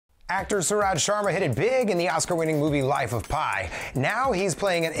Actor Suraj Sharma hit it big in the Oscar-winning movie Life of Pi. Now he's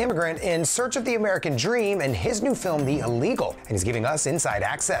playing an immigrant in search of the American dream in his new film, The Illegal, and he's giving us inside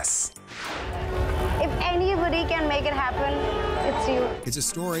access. If anybody can make it happen, it's you. It's a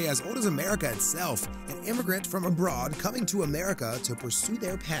story as old as America itself, an immigrant from abroad coming to America to pursue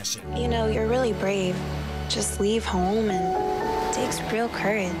their passion. You know, you're really brave. Just leave home, and it takes real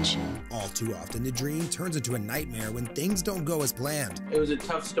courage. All too often, the dream turns into a nightmare when things don't go as planned. It was a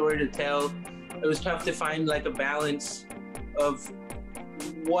tough story to tell. It was tough to find like a balance of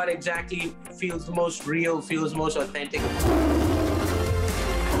what exactly feels the most real, feels most authentic.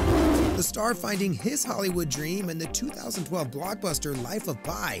 The star finding his Hollywood dream in the 2012 blockbuster Life of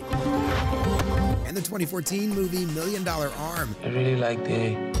Pi and the 2014 movie $1 Million Arm. I really like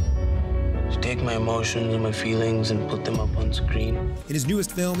to take my emotions and my feelings and put them up on screen. In his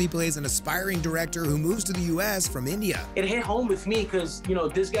newest film, he plays an aspiring director who moves to the U.S. from India. It hit home with me because, you know,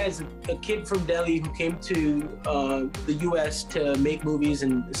 this guy's a kid from Delhi who came to the U.S. to make movies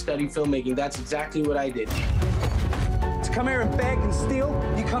and study filmmaking. That's exactly what I did. To come here and beg and steal,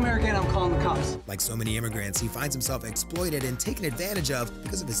 you come here again, I'm calling the cops. Like so many immigrants, he finds himself exploited and taken advantage of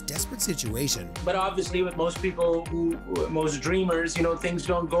because of his desperate situation. But obviously with most people, most dreamers, you know, things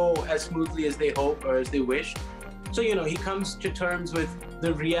don't go as smoothly as they hope or as they wish. So, you know, he comes to terms with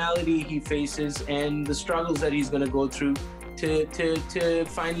the reality he faces and the struggles that he's going to go through to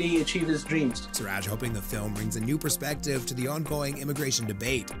finally achieve his dreams. Suraj hoping the film brings a new perspective to the ongoing immigration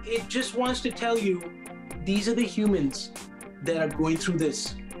debate. It just wants to tell you, these are the humans that are going through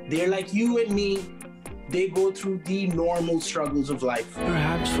this. They're like you and me. They go through the normal struggles of life.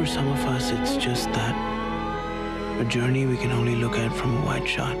 Perhaps for some of us, it's just that a journey we can only look at from a wide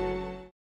shot.